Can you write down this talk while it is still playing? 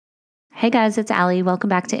Hey guys, it's Allie. Welcome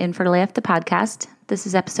back to Infertile AF, the podcast. This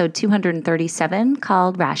is episode 237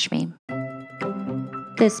 called Rashmi.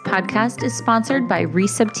 This podcast is sponsored by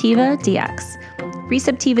Receptiva DX.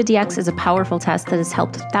 Receptiva DX is a powerful test that has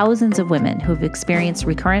helped thousands of women who have experienced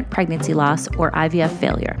recurrent pregnancy loss or IVF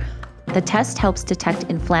failure. The test helps detect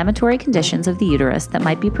inflammatory conditions of the uterus that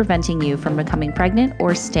might be preventing you from becoming pregnant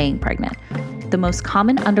or staying pregnant. The most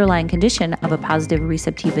common underlying condition of a positive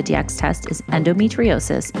Receptiva DX test is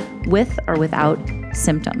endometriosis with or without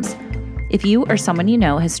symptoms. If you or someone you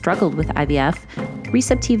know has struggled with IVF,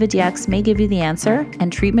 Receptiva DX may give you the answer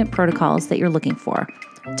and treatment protocols that you're looking for.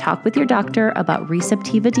 Talk with your doctor about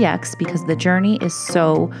Receptiva DX because the journey is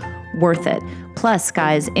so worth it. Plus,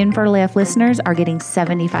 guys, Infertile AF listeners are getting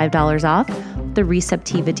 $75 off the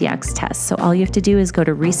Receptiva DX test. So all you have to do is go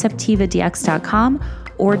to receptivadx.com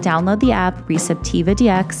or download the app Receptiva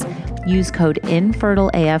DX, use code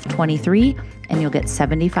INFERTILEAF23, and you'll get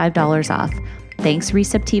 $75 off. Thanks,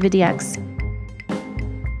 Receptiva DX.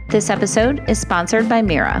 This episode is sponsored by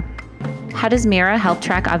Mira. How does Mira help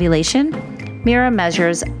track ovulation? Mira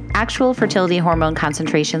measures actual fertility hormone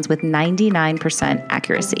concentrations with 99%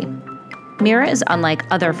 accuracy. Mira is unlike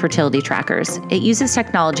other fertility trackers. It uses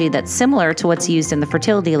technology that's similar to what's used in the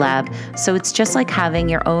fertility lab, so it's just like having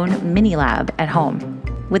your own mini lab at home.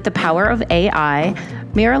 With the power of AI,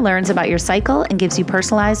 Mira learns about your cycle and gives you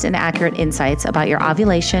personalized and accurate insights about your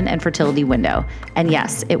ovulation and fertility window. And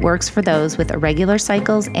yes, it works for those with irregular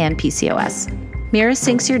cycles and PCOS. Mira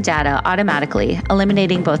syncs your data automatically,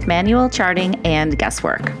 eliminating both manual charting and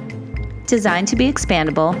guesswork. Designed to be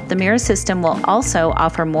expandable, the Mira system will also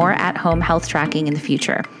offer more at-home health tracking in the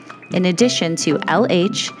future. In addition to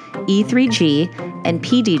LH, E3G, and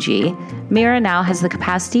PDG, Mira now has the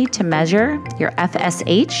capacity to measure your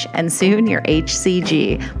FSH and soon your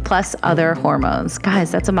HCG, plus other hormones.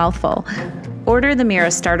 Guys, that's a mouthful. Order the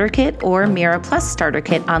Mira Starter Kit or Mira Plus Starter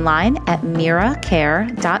Kit online at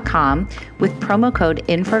miracare.com with promo code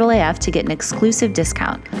INFERTILEAF to get an exclusive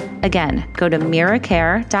discount. Again, go to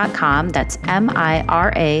miracare.com, that's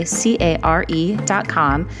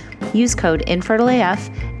miracare.com, use code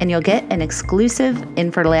INFERTILEAF, and you'll get an exclusive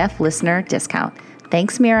InfertileAF listener discount.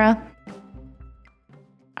 Thanks, Mira.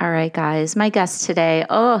 All right, guys, my guest today,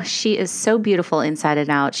 she is so beautiful inside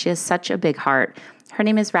and out. She has such a big heart. Her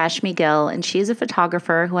name is Rashmi Gill, and she is a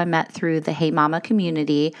photographer who I met through the Hey Mama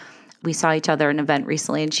community. We saw each other at an event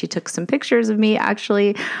recently, and she took some pictures of me,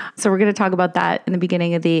 actually. So we're going to talk about that in the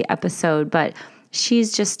beginning of the episode. But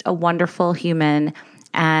she's just a wonderful human,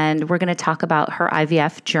 and we're going to talk about her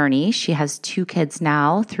IVF journey. She has 2 kids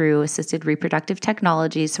now through assisted reproductive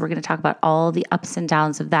technology. So we're going to talk about all the ups and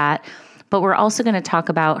downs of that. But we're also going to talk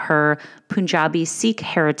about her Punjabi Sikh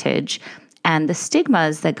heritage and the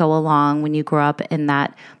stigmas that go along when you grow up in the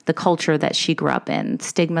culture that she grew up in,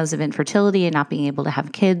 stigmas of infertility and not being able to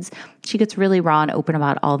have kids. She gets really raw and open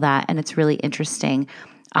about all that, and it's really interesting.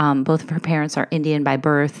 Both of her parents are Indian by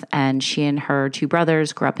birth, and she and her 2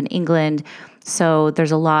 brothers grew up in England. So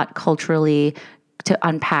there's a lot culturally to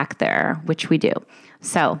unpack there, which we do.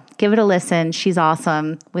 So give it a listen. She's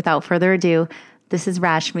awesome. Without further ado, this is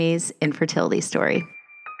Rashmi's infertility story.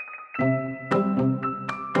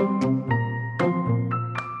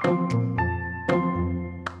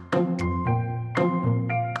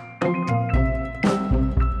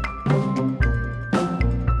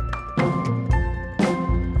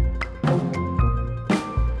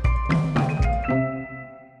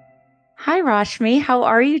 Hi, Rashmi. How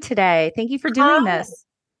are you today? Thank you for doing this.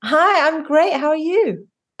 Hi, I'm great. How are you?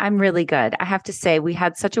 I'm really good. I have to say, we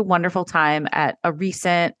had such a wonderful time at a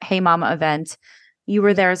recent Hey Mama event. You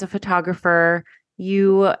were there as a photographer.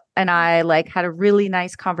 You and I had a really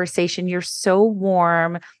nice conversation. You're so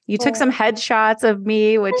warm. You took some headshots of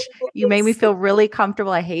me, which you made me feel really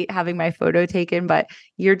comfortable. I hate having my photo taken, but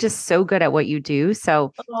you're just so good at what you do.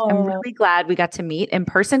 So I'm really glad we got to meet in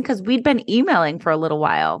person because we'd been emailing for a little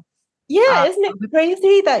while. Yeah, isn't it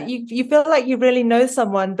crazy that you feel like you really know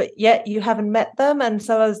someone, but yet you haven't met them? And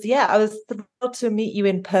so I was thrilled to meet you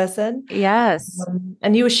in person. Yes.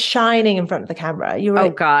 And you were shining in front of the camera. You were Oh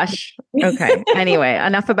gosh. Okay. Anyway,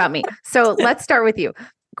 enough about me. So let's start with you.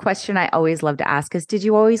 Question I always love to ask is, did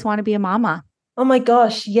you always want to be a mama? Oh my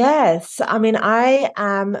gosh, yes. I mean, I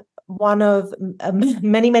am one of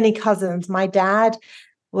many, many cousins. My dad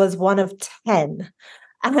was one of 10.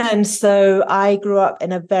 And so I grew up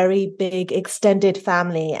in a very big extended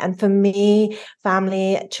family. And for me,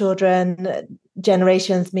 family, children,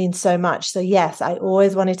 generations mean so much. So yes, I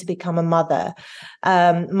always wanted to become a mother.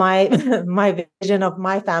 My vision of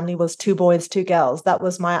my family was 2 boys, 2 girls. That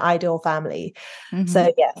was my ideal family. Mm-hmm.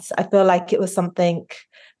 So yes, I feel like it was something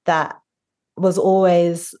that was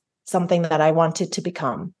always something that I wanted to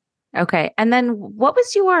become. Okay. And then what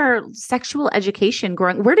was your sexual education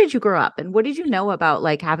where did you grow up and what did you know about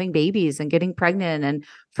like having babies and getting pregnant and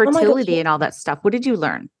Oh my gosh. fertility and all that stuff? What did you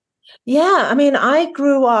learn? Yeah, I mean, I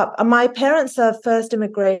grew up. My parents are first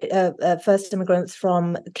immigrants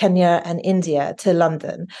from Kenya and India to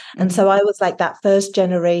London, and so I was like that first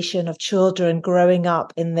generation of children growing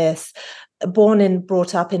up in this, born and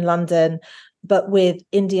brought up in London, but with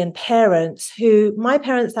Indian parents. Who my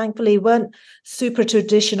parents, thankfully, weren't super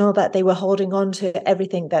traditional; that they were holding on to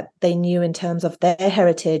everything that they knew in terms of their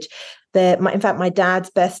heritage. In fact, my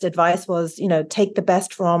dad's best advice was, take the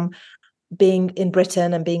best from being in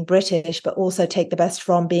Britain and being British, but also take the best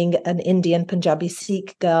from being an Indian Punjabi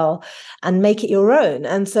Sikh girl and make it your own.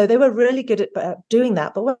 And so they were really good at doing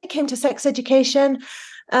that. But when it came to sex education,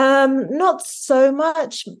 not so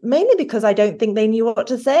much, mainly because I don't think they knew what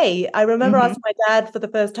to say. I remember asking my dad for the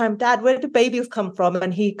first time, Dad, where do babies come from?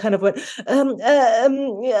 And he kind of went,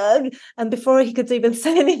 yeah. And before he could even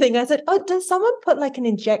say anything, I said, oh, does someone put like an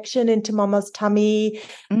injection into mama's tummy?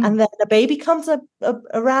 And then a baby comes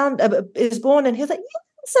is born, and he was like, yeah,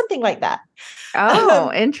 something like that. Oh,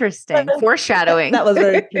 interesting. Foreshadowing. That was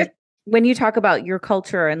very cute. When you talk about your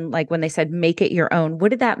culture and like when they said make it your own, what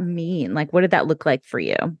did that mean? Like, what did that look like for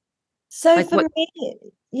you? So like for me,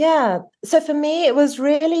 yeah. So for me, it was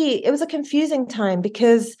a confusing time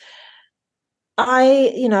because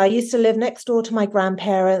I used to live next door to my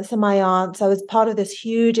grandparents and my aunts. I was part of this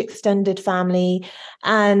huge extended family,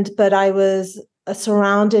 but I was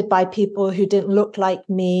surrounded by people who didn't look like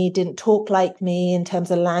me, didn't talk like me in terms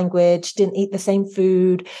of language, didn't eat the same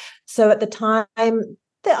food. So at the time,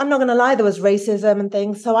 I'm not going to lie, there was racism and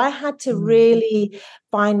things. So I had to really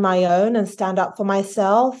find my own and stand up for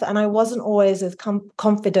myself. And I wasn't always as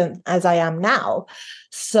confident as I am now.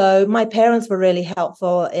 So my parents were really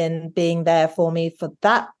helpful in being there for me for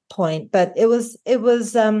that point. But it was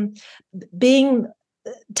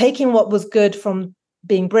taking what was good from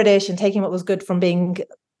being British and taking what was good from being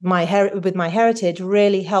with my heritage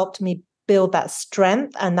really helped me build that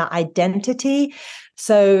strength and that identity.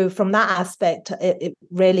 So from that aspect, it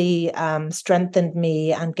really strengthened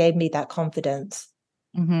me and gave me that confidence.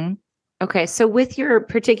 Okay. So with your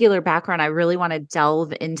particular background, I really want to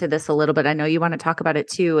delve into this a little bit. I know you want to talk about it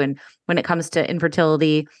too. And when it comes to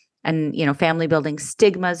infertility and, family building,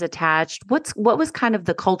 stigmas attached, what was kind of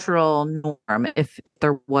the cultural norm if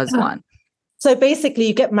there was one? So basically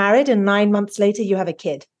you get married and 9 months later you have a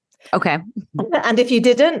kid. Okay. And if you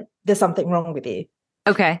didn't, there's something wrong with you.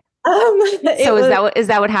 Okay. So is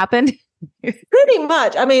that what happened? Pretty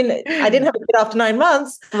much. I mean, I didn't have a kid after 9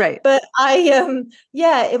 months. Right. But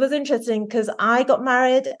it was interesting because I got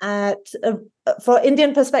married for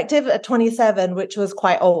Indian perspective, at 27, which was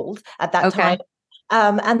quite old at that time.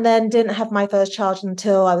 And then didn't have my first child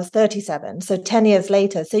until I was 37. So 10 years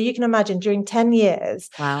later. So you can imagine during 10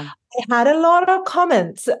 years, wow, I had a lot of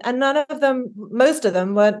comments and most of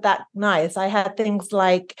them weren't that nice. I had things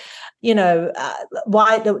like,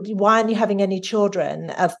 why aren't you having any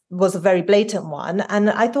children? Was a very blatant one. And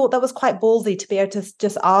I thought that was quite ballsy to be able to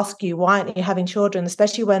just ask you, why aren't you having children?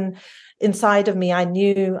 Especially when inside of me, I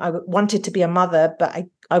knew I wanted to be a mother, but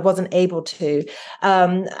I wasn't able to.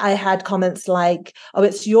 I had comments like, oh,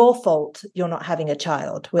 it's your fault you're not having a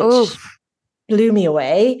child, which blew me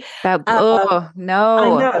away. No. I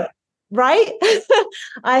know. Right?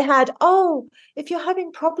 I had, if you're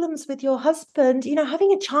having problems with your husband,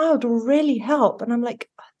 having a child will really help. And I'm like,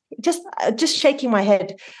 just shaking my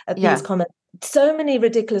head at these comments. So many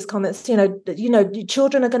ridiculous comments,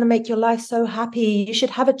 children are going to make your life so happy. You should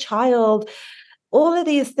have a child. All of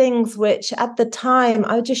these things, which at the time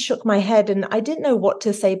I just shook my head and I didn't know what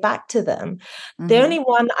to say back to them. The only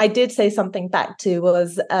one I did say something back to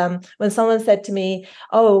was when someone said to me,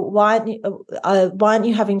 "Oh, why aren't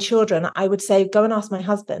you having children?" I would say, "Go and ask my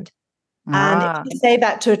husband." And if you say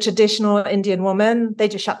that to a traditional Indian woman, they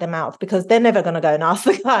just shut their mouth because they're never going to go and ask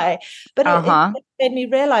the guy. But it made me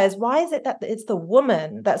realize, why is it that it's the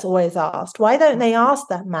woman that's always asked? Why don't they ask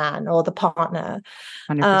that man or the partner?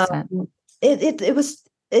 100%.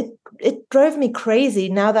 It drove me crazy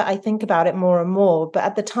now that I think about it more and more. But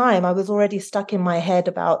at the time, I was already stuck in my head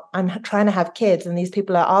about I'm trying to have kids, and these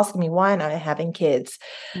people are asking me, why aren't I having kids?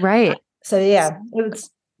 Right. So yeah, it was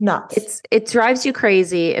nuts. It drives you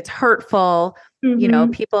crazy. It's hurtful.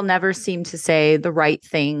 People never seem to say the right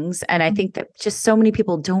things. And I think that just so many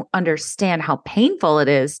people don't understand how painful it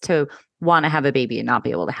is to want to have a baby and not be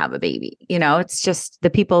able to have a baby. It's just the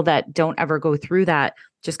people that don't ever go through that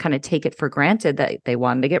just kind of take it for granted that they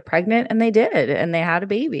wanted to get pregnant and they did, and they had a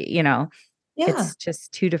baby, Yeah. It's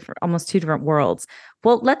just almost two different worlds.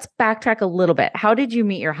 Well, let's backtrack a little bit. How did you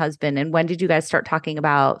meet your husband and when did you guys start talking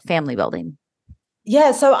about family building?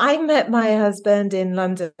 Yeah, so I met my husband in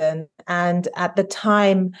London, and at the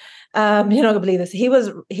time, you're not gonna believe this.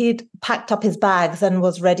 He'd packed up his bags and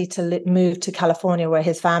was ready to move to California, where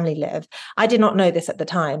his family live. I did not know this at the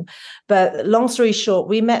time, but long story short,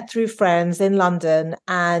 we met through friends in London,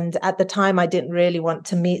 and at the time, I didn't really want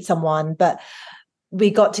to meet someone, but we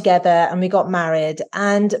got together and we got married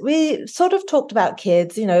and we sort of talked about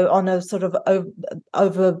kids, on a sort of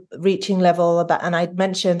overreaching level about, and I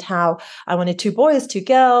mentioned how I wanted two boys, two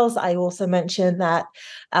girls. I also mentioned that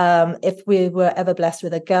if we were ever blessed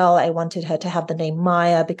with a girl, I wanted her to have the name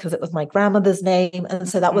Maya because it was my grandmother's name. And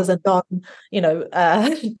so that was a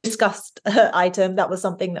discussed item. That was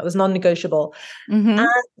something that was non-negotiable.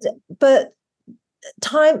 But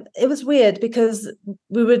it was weird because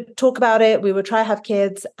we would talk about it, we would try to have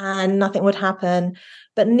kids and nothing would happen,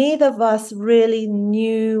 but neither of us really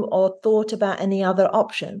knew or thought about any other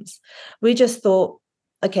options. We just thought,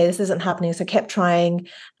 okay, this isn't happening, so kept trying,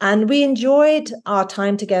 and we enjoyed our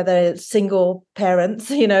time together, single parents,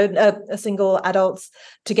 single adults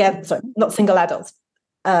together. Sorry, not single adults,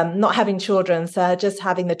 not having children, so just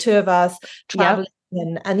having the two of us traveling. Yep.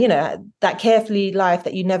 And that carefree life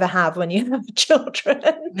that you never have when you have children.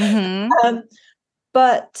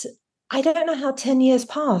 But I don't know how 10 years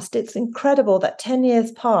passed. It's incredible that 10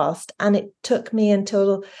 years passed, and it took me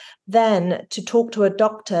until then to talk to a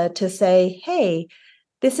doctor to say, hey,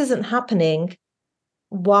 this isn't happening.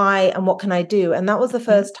 Why and what can I do? And that was the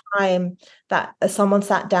first time that someone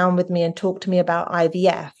sat down with me and talked to me about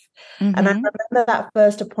IVF. And I remember that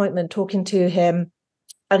first appointment talking to him.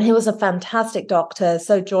 And he was a fantastic doctor,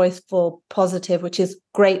 so joyful, positive, which is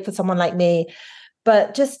great for someone like me.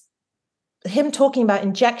 But just him talking about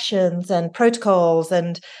injections and protocols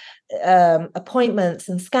and appointments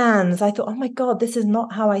and scans, I thought, oh my God, this is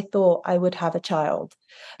not how I thought I would have a child.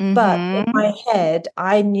 But in my head,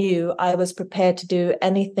 I knew I was prepared to do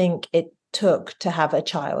anything it took to have a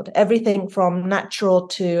child, everything from natural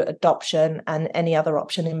to adoption and any other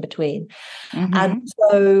option in between. And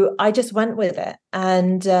so I just went with it.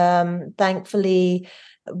 And thankfully,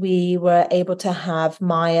 we were able to have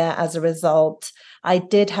Maya as a result. I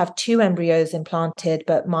did have two embryos implanted,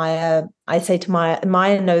 but I say to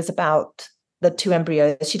Maya knows about the two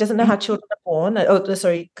embryos. She doesn't know how children are born,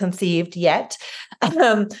 conceived yet.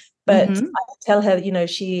 But I tell her,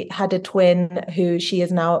 she had a twin who she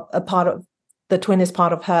is now a part of. The twin is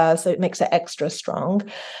part of her, so it makes her extra strong.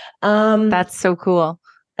 That's so cool.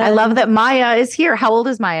 I love that Maya is here. How old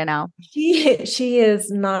is Maya now? She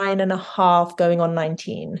is 9.5, going on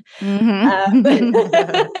 19.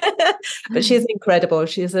 But she's incredible.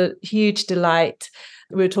 She's a huge delight.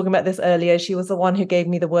 We were talking about this earlier. She was the one who gave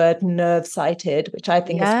me the word nerve-sighted, which I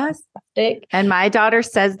think is fantastic. And my daughter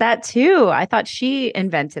says that too. I thought she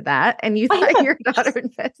invented that, and you thought your daughter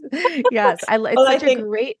invented it. Yes, it's such a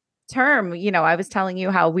great term. I was telling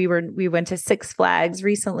you how we went to Six Flags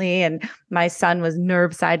recently, and my son was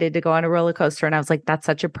nerve-sighted to go on a roller coaster, and I was like, that's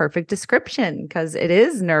such a perfect description because it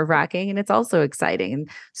is nerve-wracking and it's also exciting, and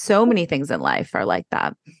so many things in life are like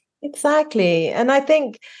that. Exactly. And I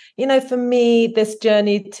think, for me, this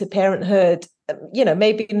journey to parenthood,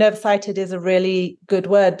 maybe nerve-sighted is a really good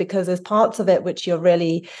word because there's parts of it which you're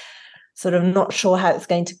really sort of not sure how it's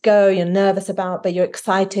going to go, you're nervous about, but you're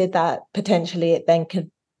excited that potentially it then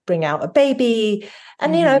could bring out a baby.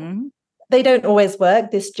 And, they don't always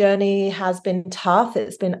work. This journey has been tough.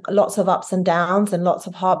 It's been lots of ups and downs and lots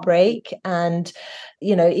of heartbreak. And,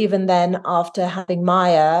 even then after having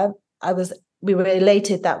Maya, we were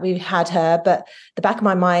elated that we had her, but the back of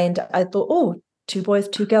my mind, I thought, oh, two boys,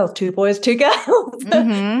 two girls, two boys, two girls.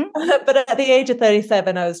 But at the age of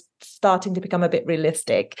 37, I was starting to become a bit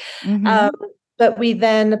realistic. But we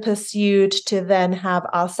then pursued to then have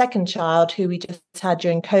our second child, who we just had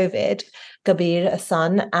during COVID, Kabir, a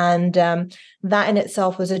son. And that in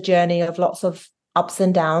itself was a journey of lots of ups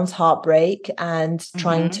and downs, heartbreak, and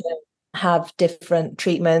trying to have different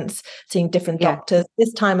treatments, seeing different doctors.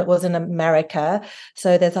 This time it was in America,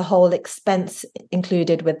 so there's a whole expense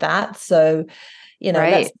included with that. So,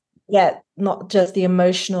 let's get not just the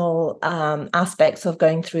emotional aspects of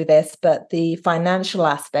going through this, but the financial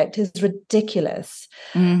aspect is ridiculous.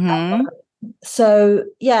 So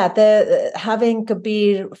having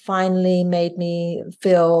Kabir finally made me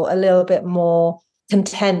feel a little bit more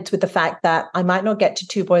content with the fact that I might not get to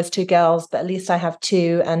two boys, two girls, but at least I have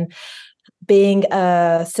two. And being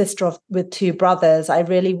a sister with two brothers, I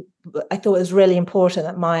thought it was really important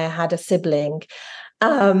that Maya had a sibling.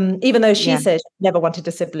 Even though she Yeah. says she never wanted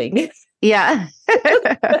a sibling. Yeah.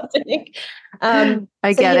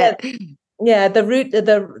 I So get yeah, it. yeah,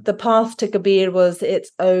 the path to Kabir was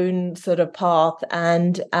its own sort of path,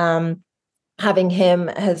 and having him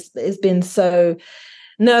has been so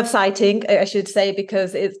nerve sighting, I should say,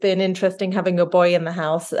 because it's been interesting having a boy in the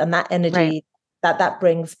house and that Right. energy that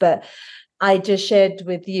brings. But I just shared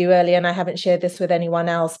with you earlier, and I haven't shared this with anyone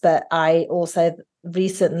else, but I also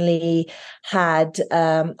recently had,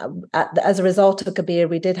 as a result of Kabir,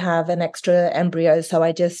 we did have an extra embryo. So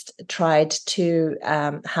I just tried to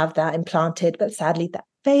have that implanted, but sadly that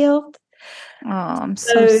failed. Oh, I'm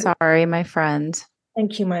so So sorry, my friend.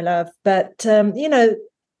 thank you, my love. But,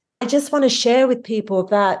 I just want to share with people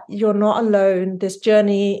that you're not alone. This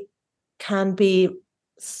journey can be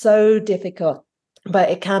so difficult,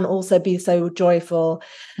 but it can also be so joyful.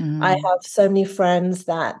 I have so many friends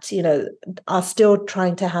that, are still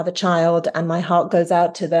trying to have a child, and my heart goes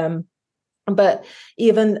out to them. But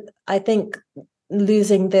even I think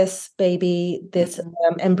losing this baby, this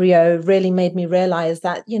embryo, really made me realize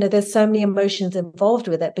that there's so many emotions involved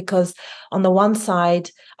with it. Because on the one side,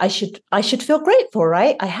 I should feel grateful,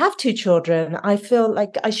 right? I have two children. I feel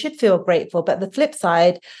like I should feel grateful. But the flip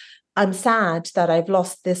side, I'm sad that I've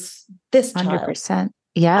lost this child. 100%. And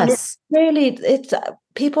Yes. it's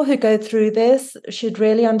people who go through this should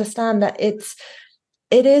really understand that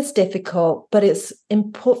it is difficult, but it's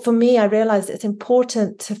important for me. I realize it's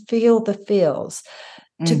important to feel the feels,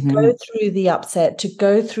 to go through the upset, to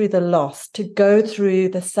go through the loss, to go through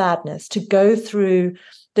the sadness, to go through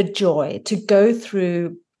the joy, to go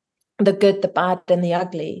through the good, the bad, and the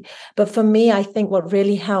ugly. But for me, I think what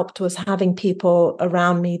really helped was having people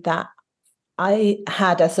around me that I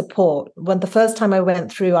had a support. When the first time I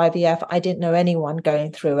went through IVF, I didn't know anyone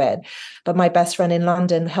going through it, but my best friend in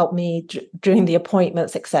London helped me during the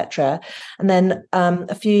appointments, etc. And then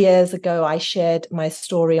a few years ago, I shared my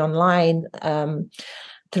story online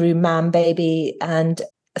through Man Baby, and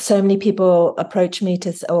so many people approach me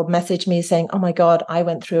or message me saying, "Oh my God, I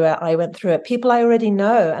went through it. I went through it." People I already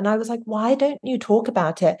know. And I was like, why don't you talk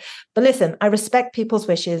about it? But listen, I respect people's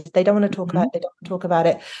wishes. They don't want to talk about it. They don't want to talk about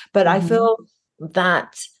it. But I feel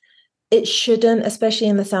that it shouldn't, especially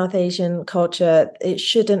in the South Asian culture, it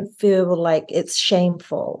shouldn't feel like it's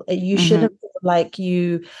shameful. You shouldn't feel like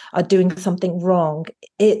you are doing something wrong.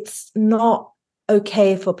 It's not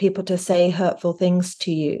okay for people to say hurtful things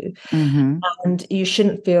to you. And you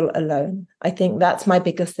shouldn't feel alone. I think that's my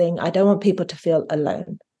biggest thing. I don't want people to feel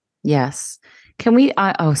alone. Yes. Can we,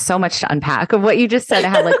 so much to unpack of what you just said. I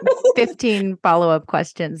have like 15 follow-up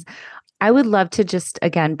questions. I would love to just,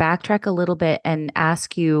 again, backtrack a little bit and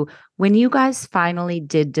ask you, when you guys finally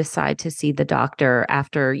did decide to see the doctor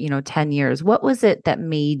after, 10 years, what was it that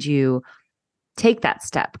made you take that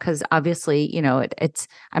step? Because obviously, it's,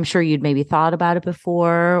 I'm sure you'd maybe thought about it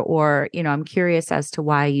before, or, I'm curious as to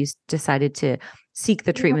why you decided to seek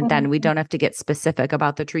the treatment then. We don't have to get specific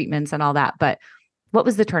about the treatments and all that, but what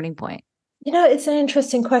was the turning point? It's an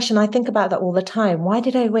interesting question. I think about that all the time. Why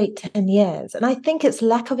did I wait 10 years? And I think it's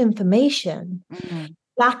lack of information,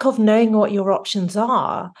 lack of knowing what your options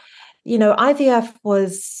are. IVF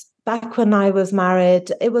was back when I was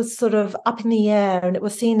married, it was sort of up in the air, and it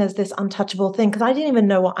was seen as this untouchable thing because I didn't even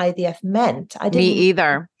know what IVF meant. Me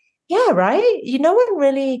either. Yeah, right. No one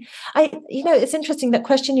really, it's interesting that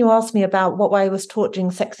question you asked me about what I was taught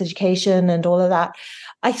during sex education and all of that.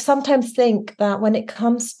 I sometimes think that when it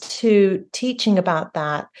comes to teaching about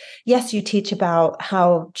that, yes, you teach about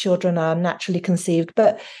how children are naturally conceived,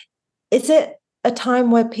 but is it a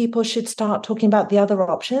time where people should start talking about the other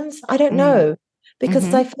options? I don't know,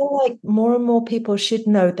 because I feel like more and more people should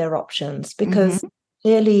know their options, because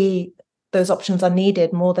clearly those options are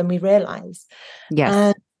needed more than we realize. Yes.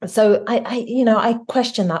 And so I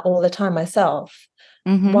question that all the time myself.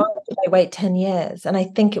 Why did I wait 10 years? And I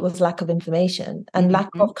think it was lack of information and lack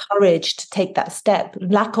of courage to take that step.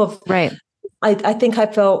 Lack of, right. I think I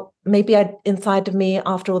felt maybe inside of me,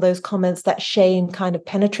 after all those comments, that shame kind of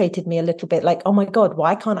penetrated me a little bit, like, oh my God,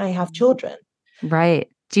 why can't I have children? Right.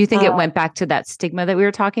 Do you think it went back to that stigma that we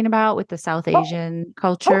were talking about with the South Asian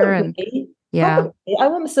culture? Probably, yeah. Probably. I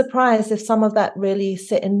wouldn't be surprised if some of that really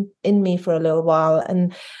sit in me for a little while.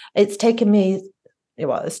 And it's taken me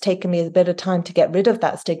a bit of time to get rid of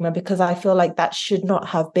that stigma, because I feel like that should not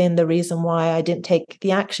have been the reason why I didn't take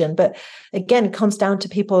the action. But again, it comes down to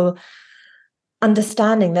people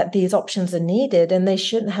understanding that these options are needed, and they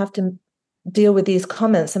shouldn't have to deal with these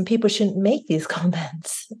comments, and people shouldn't make these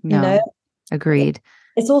comments. Agreed.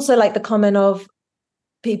 It's also like the comment of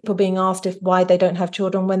people being asked why they don't have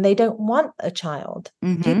children when they don't want a child.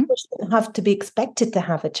 People shouldn't have to be expected to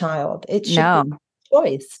have a child. It should be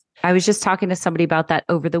choice. I was just talking to somebody about that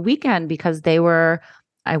over the weekend because they were,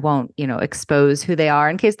 I won't, expose who they are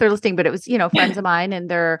in case they're listening, but it was, friends of mine in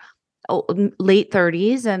their late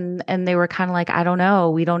 30s and they were kind of like, I don't know.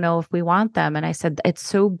 We don't know if we want them. And I said, it's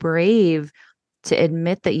so brave to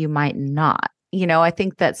admit that you might not. I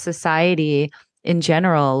think that society in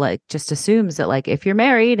general, like just assumes that like if you're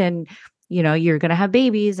married and, you're going to have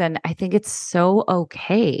babies. And I think it's so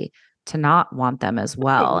okay to not want them as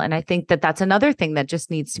well. And I think that that's another thing that just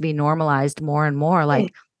needs to be normalized more and more.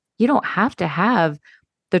 Like you don't have to have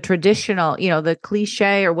the traditional, the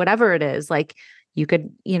cliche or whatever it is. Like you could,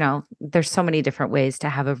 there's so many different ways to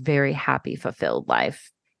have a very happy, fulfilled life.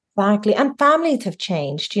 Exactly. And families have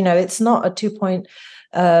changed. It's not a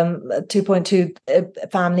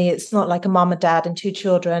 2.2 family. It's not like a mom and dad and two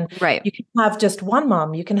children. Right. You can have just one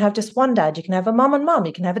mom. You can have just one dad. You can have a mom and mom.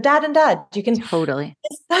 You can have a dad and dad. You can totally.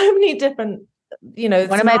 There's so many different,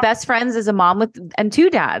 one of my best friends is a mom and two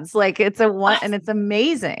dads. Like it's and it's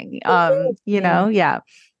amazing. Yeah.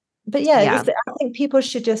 But I think people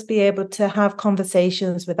should just be able to have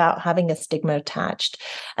conversations without having a stigma attached.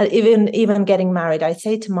 And even getting married, I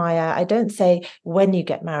say to Maya, I don't say when you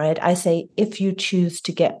get married, I say if you choose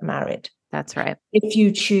to get married. That's right. If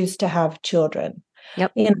you choose to have children.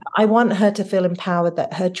 Yep. I want her to feel empowered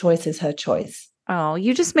that her choice is her choice. Oh,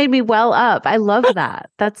 you just made me well up. I love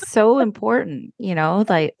that. That's so important,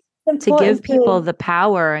 like to give people the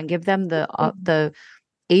power and give them the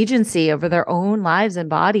agency over their own lives and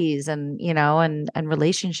bodies and, and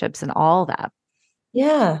relationships and all that.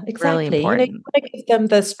 Yeah, exactly. Really important. You want to give them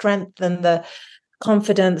the strength and the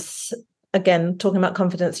confidence. Again, talking about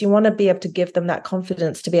confidence, you want to be able to give them that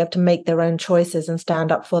confidence to be able to make their own choices and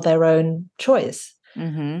stand up for their own choice.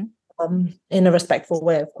 Mm-hmm. In a respectful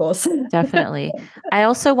way, of course. Definitely. I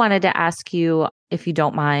also wanted to ask you, if you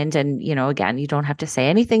don't mind, and, again, you don't have to say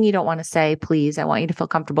anything you don't want to say, please. I want you to feel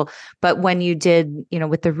comfortable. But when you did,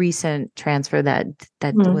 with the recent transfer that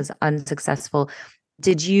was unsuccessful,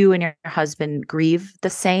 did you and your husband grieve the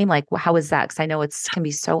same? Like, how is that? Because I know can be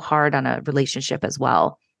so hard on a relationship as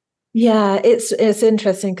well. Yeah, it's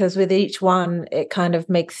interesting because with each one, it kind of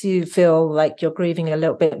makes you feel like you're grieving a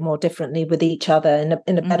little bit more differently with each other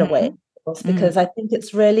in a better way. Because I think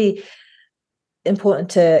it's really important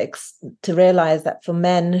to realize that for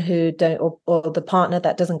men who don't, or the partner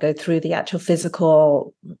that doesn't go through the actual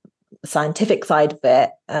physical scientific side of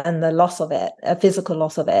it and the loss of it, a physical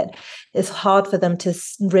loss of it, it's hard for them to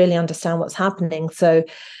really understand what's happening. So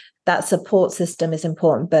that support system is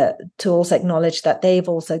important, but to also acknowledge that they've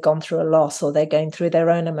also gone through a loss or they're going through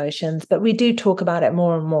their own emotions. But we do talk about it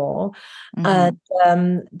more and more.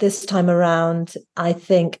 And this time around, I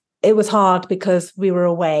think it was hard because we were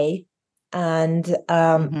away and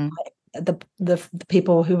the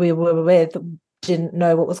people who we were with didn't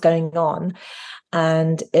know what was going on.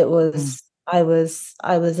 And it was, I was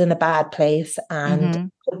in a bad place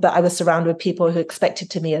but I was surrounded with people who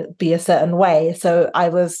expected to be a certain way. So I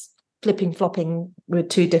was flopping with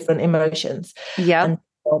two different emotions. Yeah.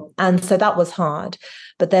 And so that was hard.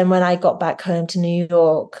 But then when I got back home to New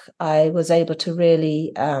York, I was able to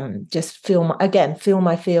really just feel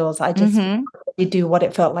my feels. I just really do what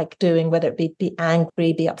it felt like doing, whether it be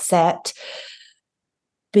angry, be upset,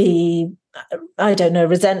 be, I don't know,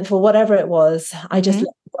 resentful, whatever it was. I just let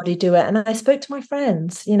my body do it. And I spoke to my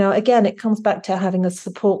friends. Again, it comes back to having a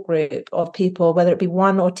support group of people, whether it be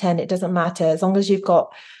 1 or 10, it doesn't matter. As long as you've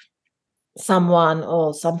got someone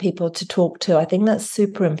or some people to talk to, I think that's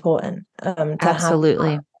super important.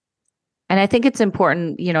 Absolutely. And I think it's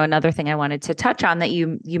important, another thing I wanted to touch on that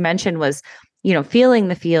you mentioned was, feeling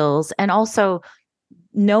the feels and also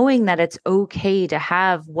knowing that it's okay to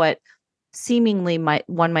have what seemingly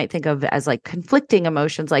one might think of as like conflicting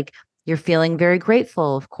emotions. Like you're feeling very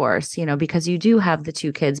grateful, of course, because you do have the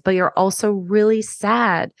 2 kids, but you're also really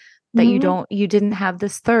sad that you didn't have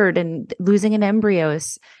this third, and losing an embryo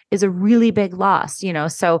is a really big loss,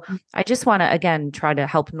 So I just want to, again, try to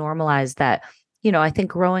help normalize that. I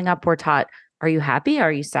think growing up, we're taught, are you happy?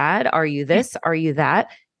 Are you sad? Are you this? Are you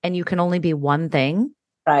that? And you can only be one thing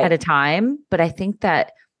at a time. But I think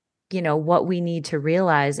that, what we need to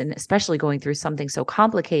realize, and especially going through something so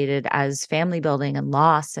complicated as family building and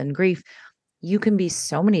loss and grief, you can be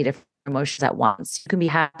so many different emotions at once. You can be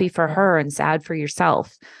happy for her and sad for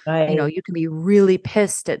yourself. You can be really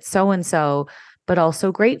pissed at so-and-so, but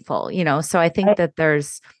also grateful, So I think that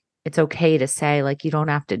it's okay to say, like, you don't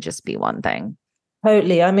have to just be one thing.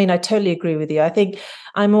 Totally. I mean, I totally agree with you. I think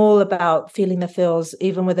I'm all about feeling the feels,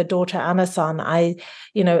 even with a daughter and a son.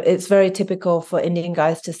 It's very typical for Indian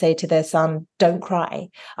guys to say to their son, don't cry.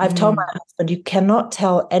 I've told my husband, you cannot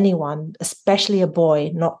tell anyone, especially a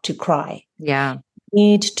boy, not to cry. Yeah.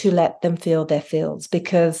 need to let them feel their feels,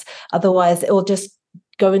 because otherwise it will just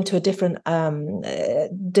go into a different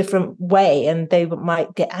way, and they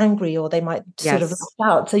might get angry, or they might sort of lash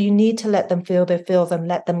out. So you need to let them feel their feels and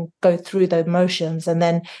let them go through the emotions, and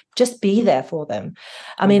then just be there for them.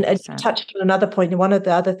 I mean, touched on another point. One of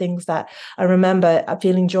the other things that I remember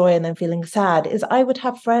feeling joy and then feeling sad is I would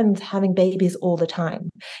have friends having babies all the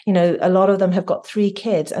time. A lot of them have got 3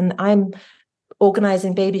 kids, and I'm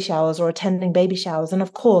organizing baby showers or attending baby showers. And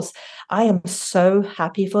of course, I am so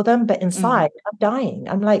happy for them, but inside I'm dying.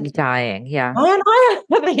 I'm like, dying. Yeah. Why aren't I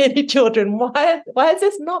having any children? Why is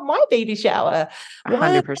this not my baby shower?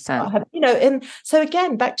 100%. And so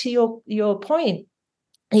again, back to your point,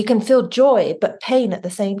 you can feel joy, but pain at the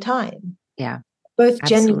same time. Yeah. Both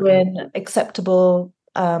Absolutely. genuine, acceptable,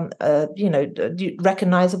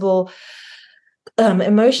 recognizable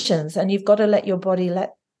emotions. And you've got to let your body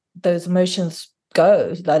let those emotions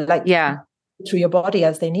go, through your body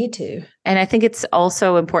as they need to. And I think it's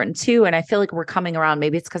also important too. And I feel like we're coming around,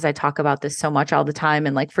 maybe it's because I talk about this so much all the time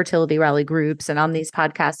in like fertility rally groups and on these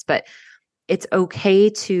podcasts, but it's okay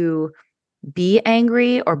to be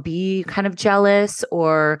angry or be kind of jealous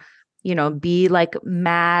or, be like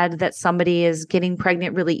mad that somebody is getting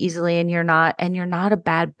pregnant really easily and you're not a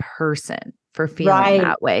bad person for feeling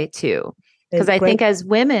that way too. Because I think as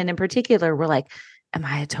women in particular, we're like, am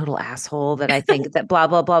I a total asshole that I think that blah,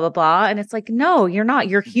 blah, blah, blah, blah. And it's like, no, you're not.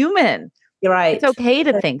 You're human. You're right. It's okay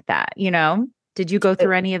to think that, Did you go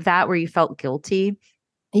through any of that where you felt guilty?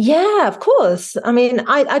 Yeah, of course. I mean,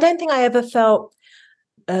 I don't think I ever felt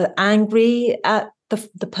angry at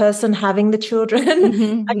the person having the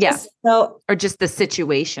children. I just felt, or just the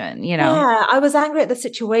situation, Yeah, I was angry at the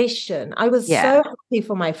situation. I was so happy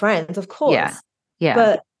for my friends, of course. Yeah.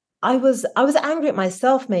 But I was angry at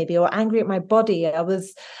myself, maybe, or angry at my body. I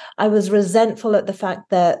was resentful at the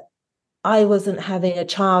fact that I wasn't having a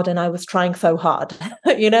child and I was trying so hard,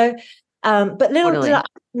 But little did I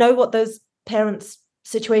know what those parents'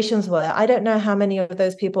 situations were. I don't know how many of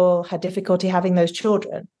those people had difficulty having those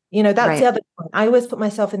children. That's the other point. I always put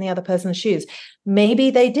myself in the other person's shoes.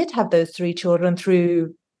 Maybe they did have those 3 children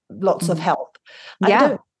through lots of help. I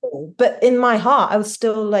don't know. But in my heart, I was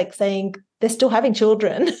still like saying, they're still having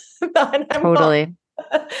children. Totally.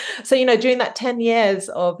 So, during that 10 years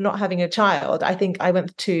of not having a child, I think I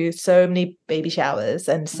went to so many baby showers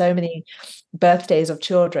and so many birthdays of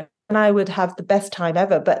children. And I would have the best time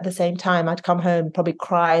ever. But at the same time, I'd come home, probably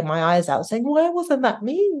cry my eyes out saying, why wasn't that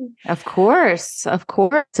me? Of course.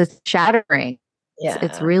 It's shattering. Yeah.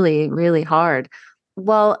 It's really, really hard.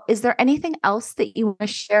 Well, is there anything else that you want to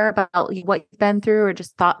share about what you've been through or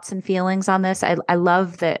just thoughts and feelings on this? I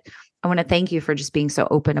love that. I want to thank you for just being so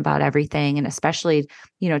open about everything, and especially,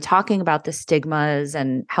 talking about the stigmas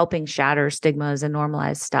and helping shatter stigmas and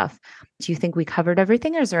normalize stuff. Do you think we covered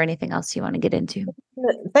everything, or is there anything else you want to get into?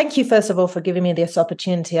 Thank you, first of all, for giving me this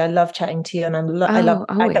opportunity. I love chatting to you, and I love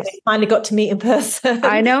the fact that we finally got to meet in person.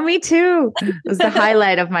 I know, me too. It was the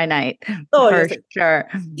highlight of my night, for sure.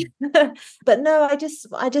 But no, I just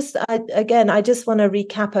want to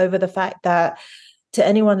recap over the fact that to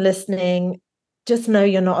anyone listening, just know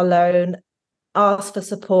you're not alone. Ask for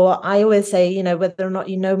support. I always say, whether or not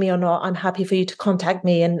you know me or not, I'm happy for you to contact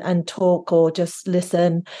me and talk or just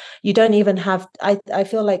listen. You don't even have, I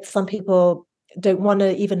feel like some people don't want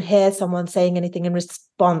to even hear someone saying anything in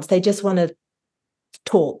response. They just want to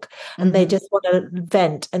talk and they just want to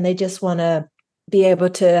vent and they just want to be able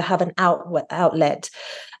to have an outlet.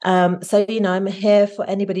 So, I'm here for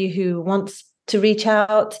anybody who wants to reach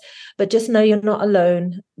out, but just know you're not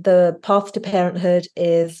alone. The path to parenthood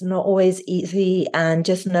is not always easy, and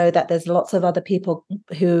just know that there's lots of other people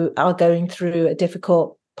who are going through a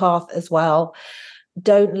difficult path as well.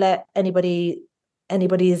 Don't let anybody's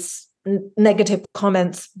negative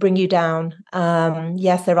comments bring you down.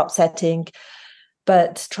 Yes, they're upsetting,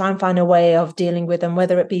 but try and find a way of dealing with them,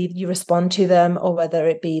 whether it be you respond to them or whether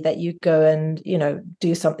it be that you go and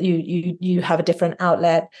do something, you have a different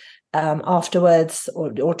outlet afterwards,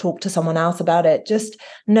 or talk to someone else about it. Just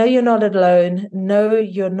know you're not alone. Know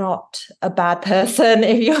you're not a bad person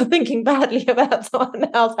if you're thinking badly about someone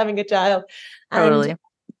else having a child. Totally.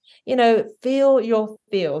 And feel your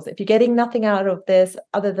feels. If you're getting nothing out of this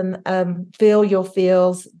other than feel your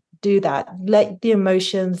feels, do that. Let the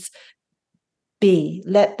emotions be.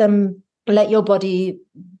 Let your body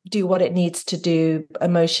do what it needs to do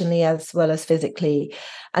emotionally as well as physically,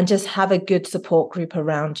 and just have a good support group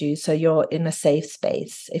around you so you're in a safe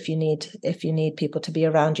space if you need people to be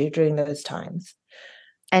around you during those times.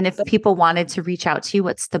 And if people wanted to reach out to you,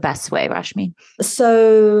 what's the best way, Rashmi?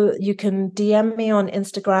 So you can DM me on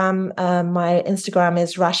Instagram. My Instagram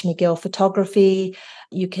is Rashmi Gill Photography.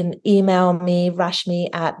 You can email me,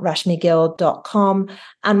 rashmi@rashmigill.com.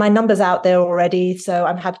 And my number's out there already, so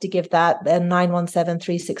I'm happy to give that.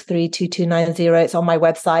 917-363-2290. It's on my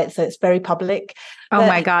website, so it's very public. Oh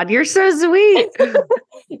my God, you're so sweet.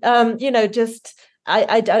 Just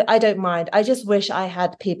I don't mind. I just wish I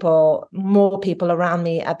had more people around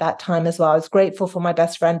me at that time as well. I was grateful for my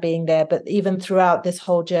best friend being there, but even throughout this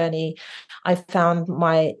whole journey, I found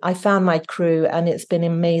my crew, and it's been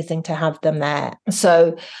amazing to have them there.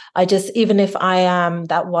 So even if I am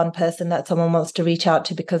that one person that someone wants to reach out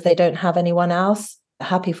to because they don't have anyone else,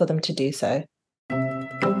 happy for them to do so.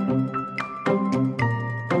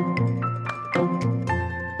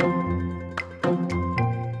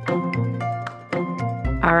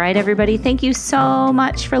 All right, everybody. Thank you so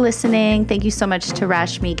much for listening. Thank you so much to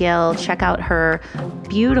Rashmi Gill. Check out her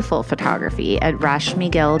beautiful photography at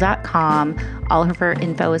rashmigill.com. All of her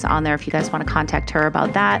info is on there if you guys want to contact her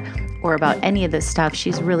about that or about any of this stuff.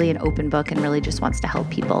 She's really an open book and really just wants to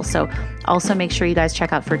help people. So also make sure you guys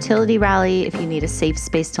check out Fertility Rally if you need a safe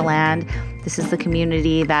space to land. This is the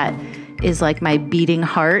community that is like my beating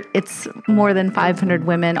heart. It's more than 500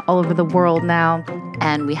 women all over the world now,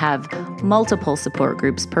 and we have multiple support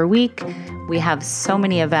groups per week. We have so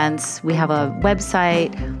many events. We have a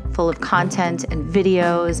website full of content and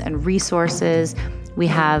videos and resources. We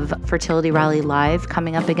have Fertility Rally Live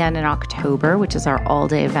coming up again in October, which is our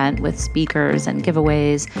all-day event with speakers and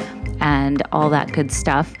giveaways and all that good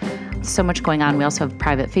stuff. So much going on. We also have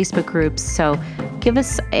private Facebook groups. So give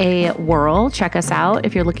us a whirl. Check us out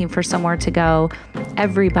if you're looking for somewhere to go.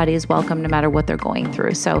 Everybody is welcome no matter what they're going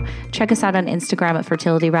through. So check us out on Instagram at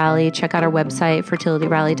Fertility Rally. Check out our website,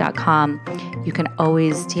 fertilityrally.com. You can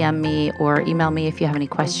always DM me or email me if you have any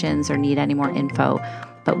questions or need any more info.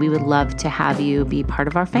 But we would love to have you be part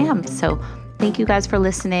of our fam. So thank you guys for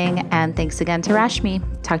listening. And thanks again to Rashmi.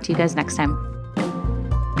 Talk to you guys next time.